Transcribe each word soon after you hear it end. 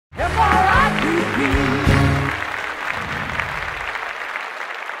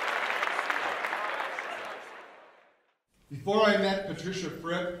Before I met Patricia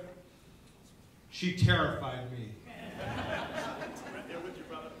Fripp, she terrified me.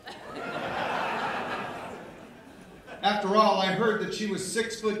 After all, I heard that she was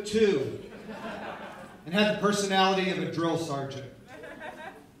 6'2" and had the personality of a drill sergeant.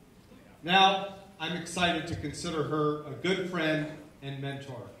 Now, I'm excited to consider her a good friend and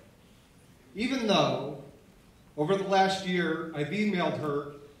mentor. Even though, over the last year, I've emailed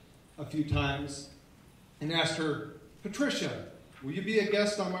her a few times and asked her, Patricia, will you be a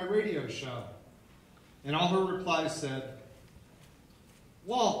guest on my radio show? And all her replies said,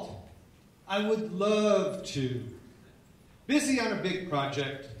 Walt, I would love to. Busy on a big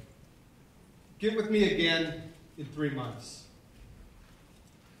project. Get with me again in 3 months.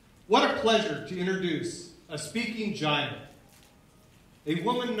 What a pleasure to introduce a speaking giant, a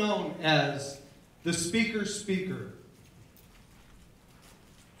woman known as the Speaker's Speaker,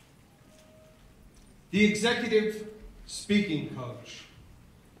 the executive speaking coach,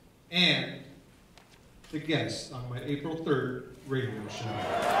 and the guest on my April 3rd radio show.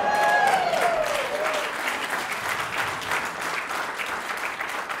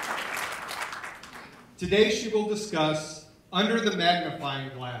 Today she will discuss Under the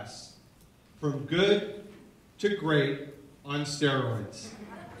Magnifying Glass, from good to great on steroids.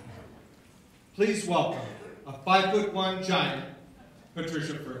 Please welcome a 5'1" giant,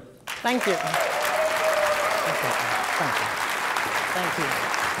 Patricia Fripp. Thank you. Thank you. Thank you.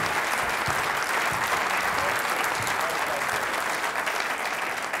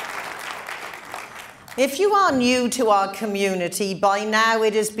 If you are new to our community, by now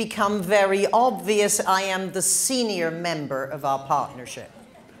it has become very obvious I am the senior member of our partnership.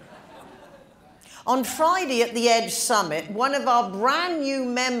 On Friday at the Edge Summit, one of our brand new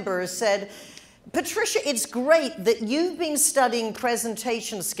members said, Patricia, it's great that you've been studying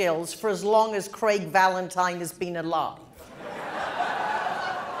presentation skills for as long as Craig Valentine has been alive.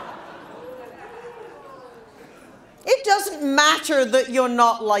 It doesn't matter that you're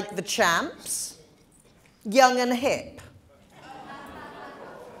not like the champs. Young and hip.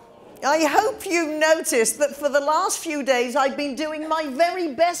 I hope you noticed that for the last few days I've been doing my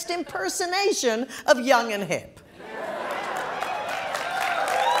very best impersonation of young and hip.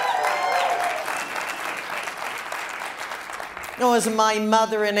 Or as my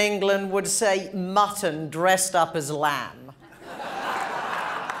mother in England would say, mutton dressed up as lamb.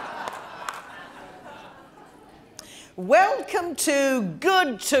 Welcome to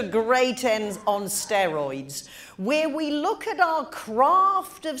Good to Great on Steroids, where we look at our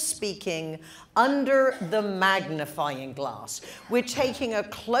craft of speaking under the magnifying glass. We're taking a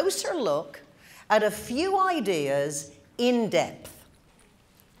closer look at a few ideas in depth.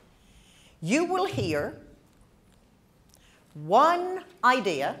 You will hear one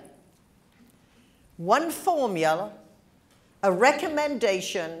idea, one formula, a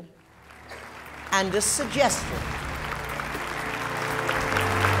recommendation, and a suggestion.